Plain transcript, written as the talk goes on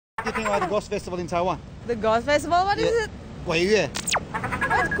you think about the ghost festival in Taiwan? The ghost festival? What is it? 鬼月.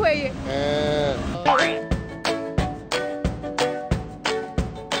 What's 鬼月?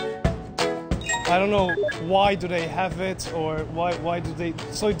 I don't know why do they have it or why do they.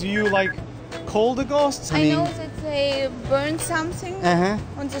 So do you like call the ghosts? I know that they burn something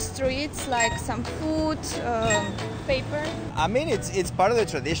on the streets, like some food, paper. I mean, it's part of the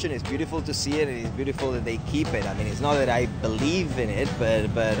tradition. It's beautiful to see it, and it's beautiful that they keep it. I mean, it's not that I believe in it,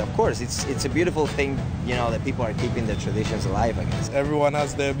 but of course, it's a beautiful thing, you know, that people are keeping the traditions alive, I guess. Everyone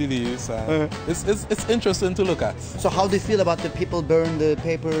has their beliefs, and it's interesting to look at. So how do you feel about the people burn the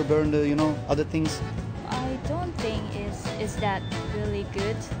paper, burn the, you know, other things? I don't think it's that really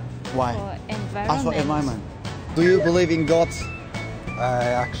good. Why? For environment. As for environment. Do you believe in God? I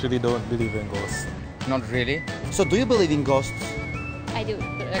actually don't believe in ghosts. Not really. So do you believe in ghosts? I do.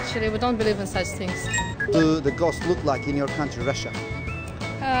 Actually, we don't believe in such things. Do the ghosts look like in your country, Russia?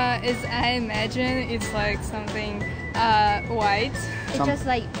 As I imagine, it's like something white. It's just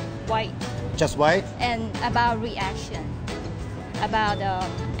like white. Just white? And about reaction, about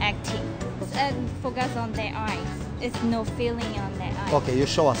acting, and focus on their eyes. It's no feeling on their eyes. Okay, you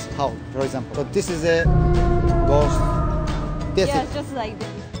show us how, for example. So this is a ghost. This yeah, is just like this.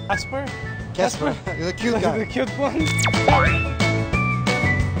 Casper? Casper. He's a cute guy. The cute one.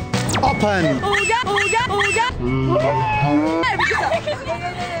 Open!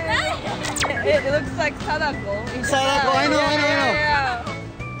 It looks like Sadako. Sadako, I know.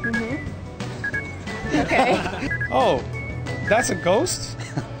 Okay. Oh, that's a ghost?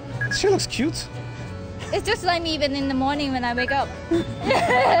 She looks cute. It's just like me even in the morning when I wake up.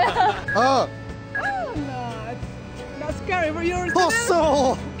 Oh! Oh, no. That's scary. Were you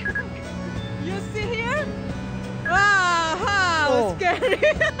Also! You sit here? Aha! Oh. Scary.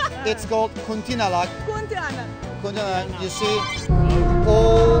 It's called Kuntilanak. Kuntilanak. Kuntilanak, you see?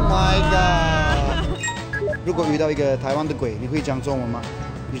 Oh my god! 如果遇到一个台湾的鬼，你会讲中文吗？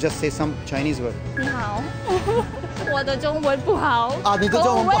 You just say some Chinese word. 你好，我的中文不好。啊，你的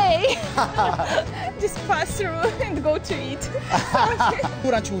中文不好。Go away. Just pass through and go to eat. 突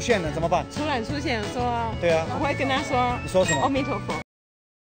然出现了怎么办？突然出现说，对啊，我会跟他说，你说什么？阿弥陀佛。